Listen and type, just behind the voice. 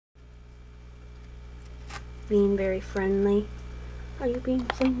being very friendly. Are you being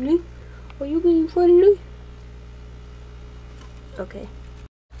friendly? Are you being friendly? Okay.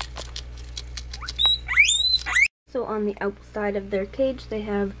 So on the outside of their cage, they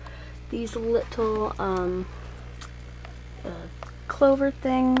have these little clover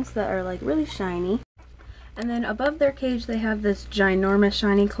things that are like really shiny. And then above their cage, they have this ginormous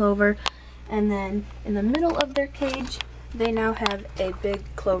shiny clover. And then in the middle of their cage, they now have a big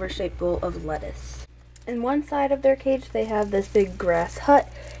clover-shaped bowl of lettuce. In one side of their cage, they have this big grass hut,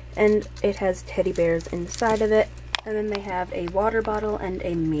 and it has teddy bears inside of it. And then they have a water bottle and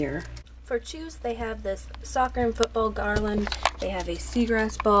a mirror. For chews, they have this soccer and football garland, they have a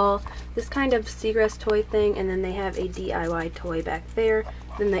seagrass ball, this kind of seagrass toy thing, and then they have a DIY toy back there.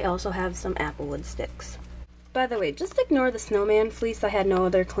 Then they also have some applewood sticks. By the way, just ignore the snowman fleece. I had no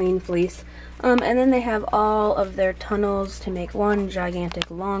other clean fleece. And then they have all of their tunnels to make one gigantic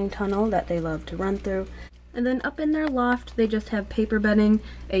long tunnel that they love to run through. And then up in their loft, they just have paper bedding,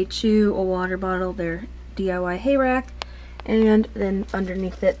 a chew, a water bottle, their DIY hay rack, and then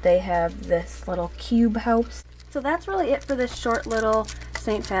underneath it they have this little cube house. So that's really it for this short little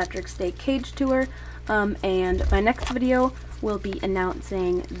St. Patrick's Day cage tour. And my next video will be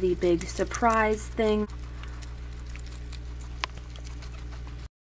announcing the big surprise thing.